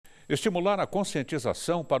Estimular a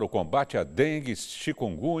conscientização para o combate à dengue,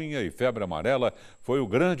 chikungunya e febre amarela foi o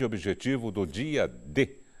grande objetivo do Dia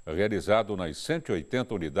D, realizado nas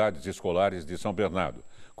 180 unidades escolares de São Bernardo.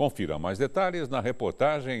 Confira mais detalhes na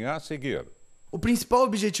reportagem a seguir. O principal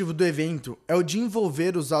objetivo do evento é o de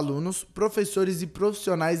envolver os alunos, professores e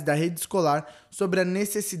profissionais da rede escolar sobre a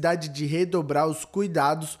necessidade de redobrar os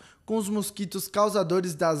cuidados com os mosquitos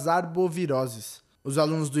causadores das arboviroses. Os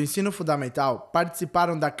alunos do ensino fundamental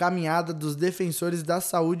participaram da caminhada dos defensores da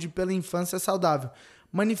saúde pela infância saudável,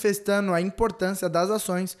 manifestando a importância das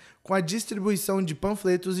ações com a distribuição de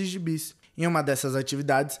panfletos e gibis. Em uma dessas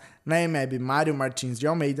atividades, na EMEB Mário Martins de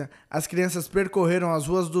Almeida, as crianças percorreram as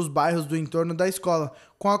ruas dos bairros do entorno da escola,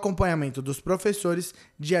 com acompanhamento dos professores,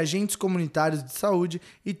 de agentes comunitários de saúde,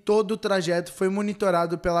 e todo o trajeto foi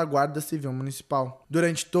monitorado pela Guarda Civil Municipal.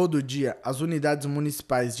 Durante todo o dia, as unidades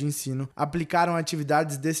municipais de ensino aplicaram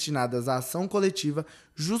atividades destinadas à ação coletiva,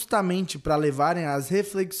 justamente para levarem as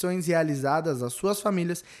reflexões realizadas às suas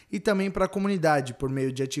famílias e também para a comunidade, por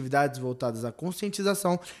meio de atividades voltadas à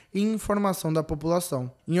conscientização e informação da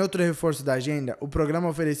população. Em outro reforço da agenda, o programa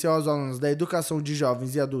ofereceu aos alunos da Educação de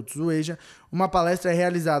Jovens e Adultos do EJA uma palestra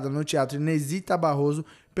realizada no Teatro Inesita Barroso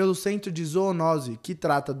pelo Centro de Zoonose, que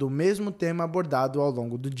trata do mesmo tema abordado ao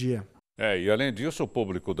longo do dia. E além disso, o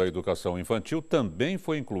público da educação infantil também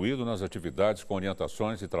foi incluído nas atividades com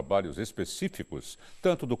orientações e trabalhos específicos,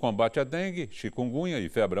 tanto do combate à dengue, chikungunya e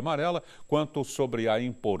febre amarela, quanto sobre a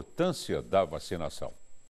importância da vacinação.